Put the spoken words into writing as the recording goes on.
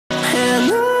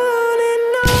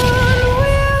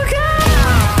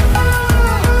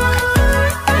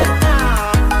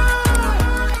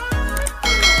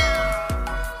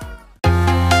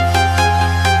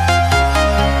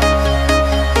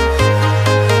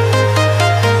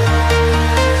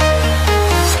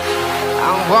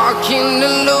Walking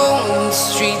alone, the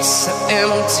streets are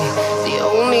empty. The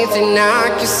only thing I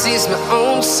can see is my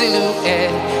own silhouette.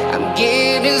 I'm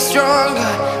getting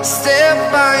stronger, step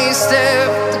by step.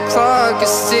 The clock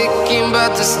is ticking,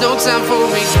 but there's no time for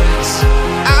regrets.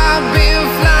 I've been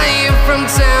flying from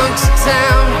town to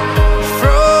town,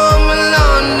 from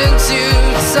London to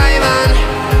Taiwan.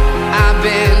 I've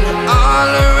been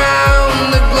all around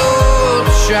the globe,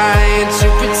 trying to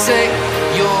protect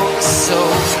your soul.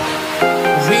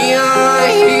 We are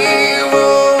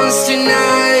heroes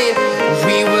tonight.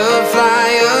 We will fly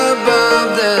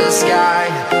above the sky.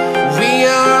 We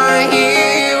are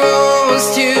heroes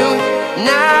tonight.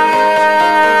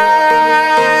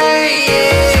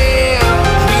 Yeah.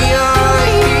 We are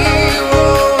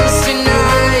heroes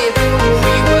tonight.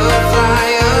 We will fly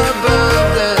above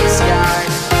the sky.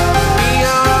 We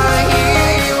are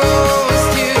heroes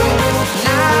tonight.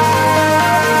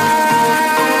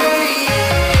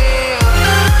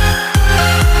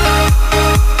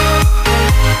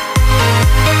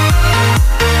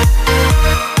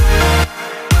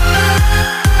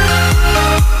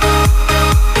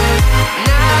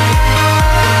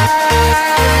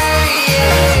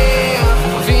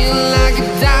 Feel like a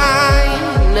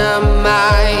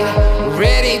dynamite,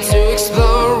 ready to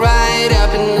explode right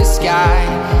up in the sky.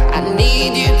 I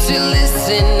need you to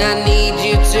listen, I need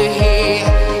you to hear,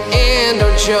 and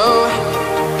don't show.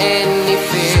 And